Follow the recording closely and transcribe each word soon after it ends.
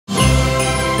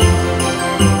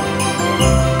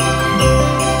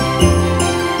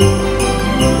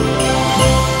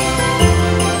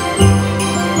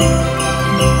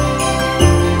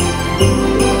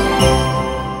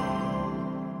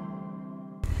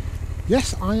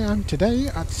Yes, I am today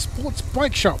at Sports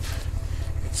Bike Shop.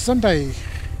 It's Sunday.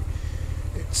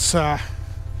 It's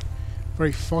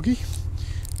very foggy.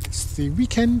 It's the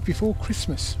weekend before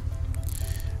Christmas,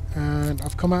 and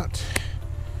I've come out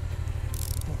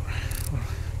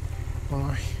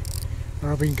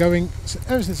where I've been going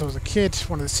ever since I was a kid.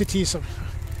 One of the cities I've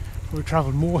probably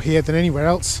travelled more here than anywhere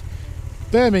else.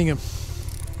 Birmingham,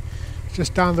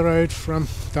 just down the road from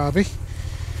Derby,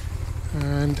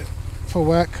 and for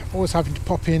work always having to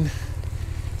pop in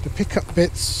to pick up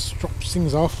bits, drop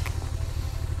things off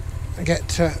and get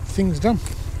things done.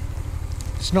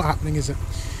 It's not happening, is it?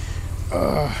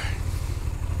 Let's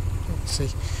see.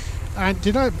 And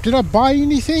did I buy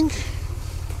anything?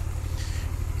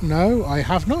 No, I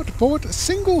have not bought a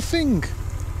single thing.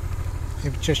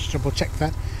 Let me just double check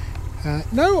that.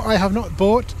 No, I have not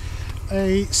bought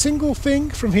a single thing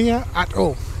from here at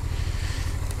all.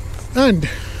 And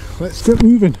let's get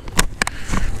moving.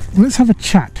 Let's have a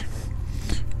chat.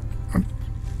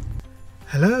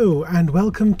 Hello and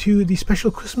welcome to the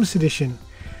special Christmas edition.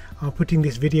 I'm putting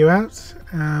this video out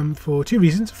for two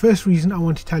reasons. First reason, I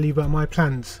want to tell you about my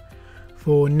plans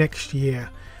for next year.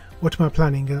 What am I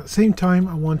planning? And at the same time,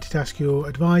 I wanted to ask your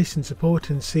advice and support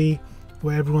and see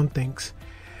what everyone thinks.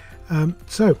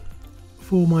 So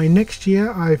for my next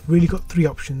year, I've really got three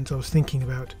options I was thinking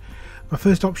about. My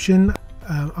first option,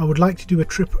 I would like to do a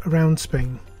trip around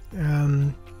Spain.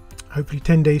 Hopefully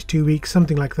 10 days, 2 weeks,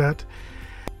 something like that.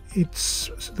 The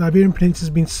Iberian Peninsula has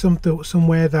been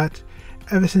somewhere that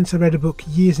ever since I read a book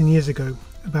years and years ago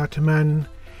about a man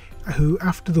who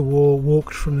after the war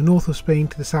walked from the north of Spain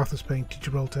to the south of Spain to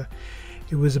Gibraltar.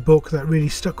 It was a book that really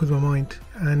stuck with my mind,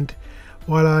 and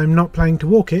while I'm not planning to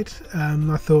walk it,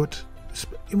 I thought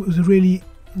it was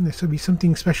this would be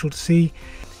something special to see,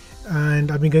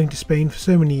 and I've been going to Spain for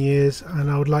so many years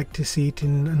and I would like to see it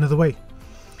in another way.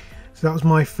 So that was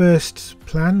my first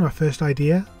plan, my first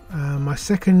idea. My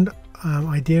second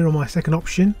idea, or my second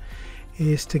option,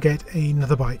 is to get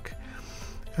another bike.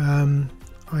 I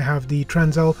have the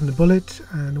Transalp and the Bullet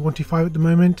and the 125 at the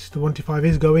moment. The 125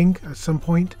 is going at some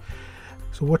point.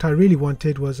 So what I really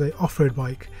wanted was an off-road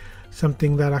bike,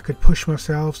 something that I could push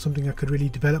myself, something I could really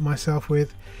develop myself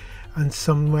with, and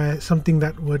something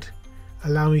that would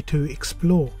allow me to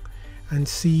explore and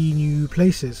see new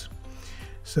places.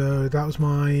 So that was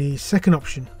my second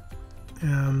option.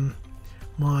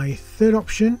 My third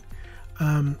option,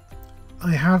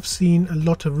 I have seen a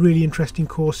lot of really interesting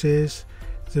courses.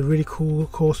 There's a really cool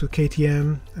course with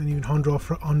KTM and even Honda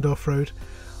Off-Road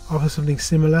offer something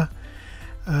similar.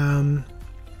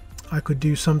 I could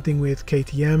do something with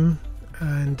KTM,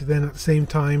 and then at the same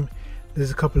time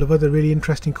there's a couple of other really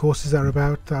interesting courses that are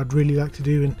about that I'd really like to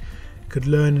do and could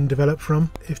learn and develop from.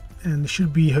 And there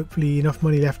should be hopefully enough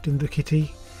money left in the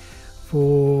kitty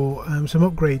for some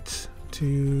upgrades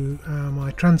to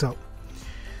my Transalp.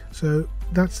 So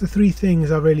that's the three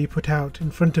things I've really put out in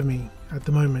front of me at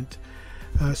the moment.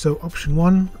 So option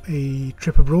one, a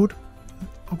trip abroad.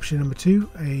 Option number two,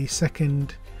 a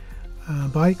second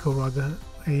bike, or rather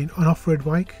an off-road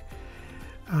bike.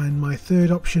 And my third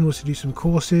option was to do some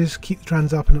courses, keep the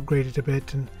Transalp and upgrade it a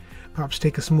bit, and perhaps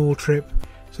take a small trip.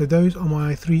 So those are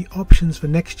my three options for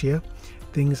next year,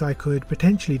 things I could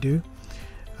potentially do.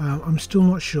 I'm still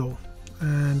not sure,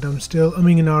 and I'm still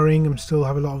umming and ahhing. I still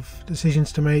have a lot of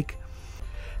decisions to make.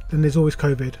 Then there's always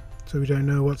COVID, so we don't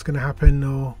know what's going to happen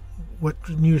or what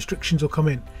new restrictions will come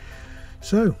in.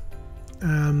 So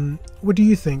what do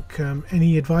you think?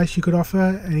 Any advice you could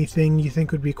offer? Anything you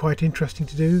think would be quite interesting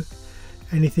to do?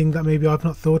 Anything that maybe I've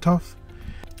not thought of?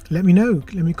 Let me know,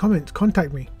 let me comment,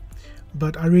 contact me.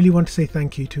 But I really want to say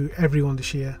thank you to everyone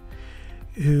this year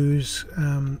who's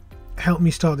helped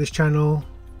me start this channel,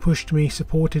 pushed me,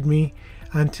 supported me,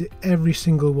 and to every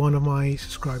single one of my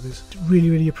subscribers.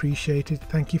 Really appreciate it.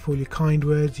 Thank you for your kind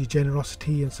words, your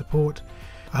generosity and support.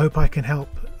 I hope I can help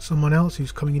someone else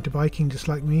who's coming into biking just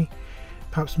like me,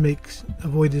 perhaps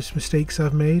avoid the mistakes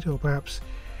I've made, or perhaps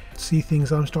see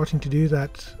things I'm starting to do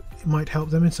that it might help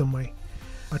them in some way.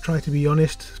 I try to be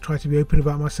honest, try to be open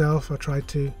about myself. I try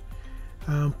to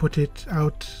put it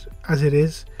out as it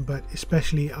is, but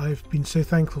especially I've been so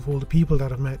thankful for all the people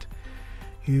that I've met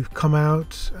who've come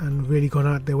out and really gone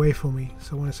out their way for me.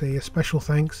 So I want to say a special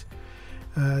thanks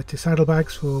to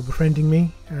Saddlebags for befriending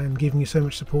me and giving me so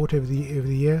much support over the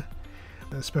year.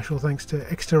 A special thanks to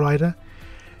Exeter Rider,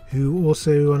 who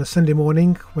also on a Sunday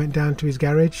morning went down to his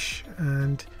garage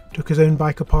and took his own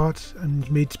bike apart and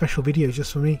made special videos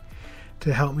just for me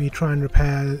to help me try and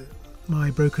repair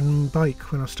my broken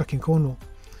bike when I was stuck in Cornwall.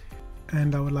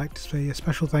 And I would like to say a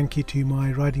special thank you to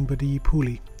my riding buddy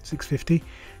Pooley 650.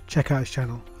 Check out his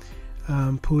channel.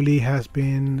 Paulie has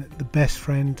been the best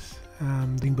friend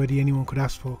anybody anyone could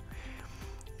ask for.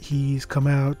 He's come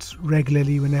out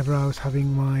regularly whenever I was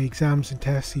having my exams and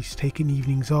tests. He's taken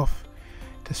evenings off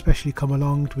to especially come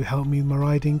along to help me with my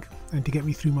riding and to get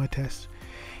me through my tests.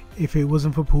 If it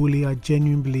wasn't for Paulie, I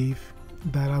genuinely believe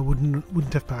that I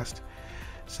wouldn't have passed.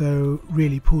 So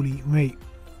really, Paulie, mate,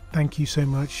 thank you so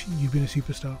much. You've been a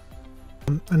superstar.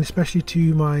 And especially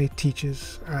to my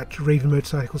teachers at Raven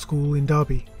Motorcycle School in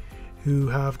Derby, who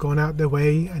have gone out their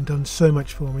way and done so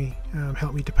much for me,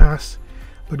 helped me to pass,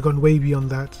 but gone way beyond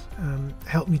that,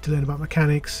 helped me to learn about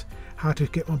mechanics, how to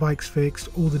get my bikes fixed,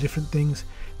 all the different things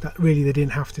that really they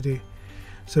didn't have to do.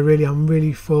 So really, I'm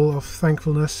really full of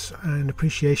thankfulness and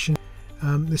appreciation.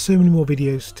 There's so many more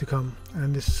videos to come,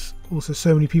 and there's also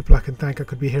so many people I can thank. I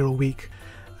could be here all week,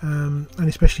 and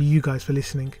especially you guys for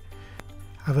listening.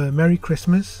 Have a Merry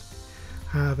Christmas,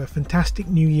 have a fantastic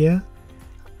New Year,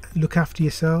 look after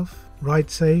yourself,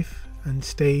 ride safe and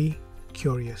stay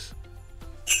curious.